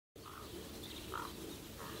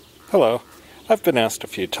Hello. I've been asked a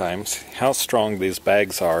few times how strong these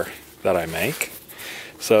bags are that I make.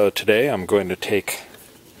 So today I'm going to take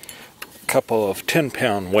a couple of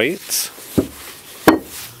 10-pound weights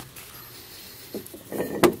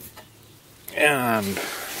and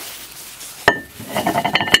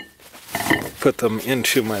put them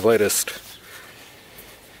into my latest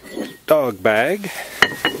dog bag.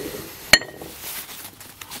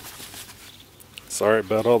 Sorry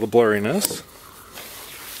about all the blurriness.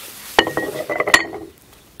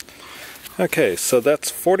 Okay, so that's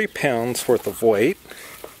 40 pounds worth of weight.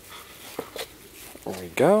 There we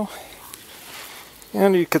go.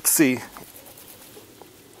 And you could see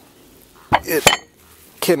it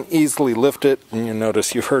can easily lift it, and you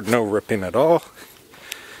notice you heard no ripping at all.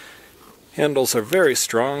 Handles are very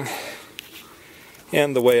strong,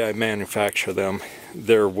 and the way I manufacture them,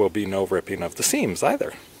 there will be no ripping of the seams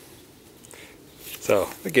either. So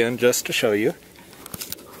again, just to show you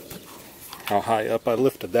how high up I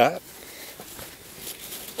lifted that.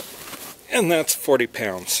 And that's 40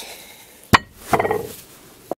 pounds.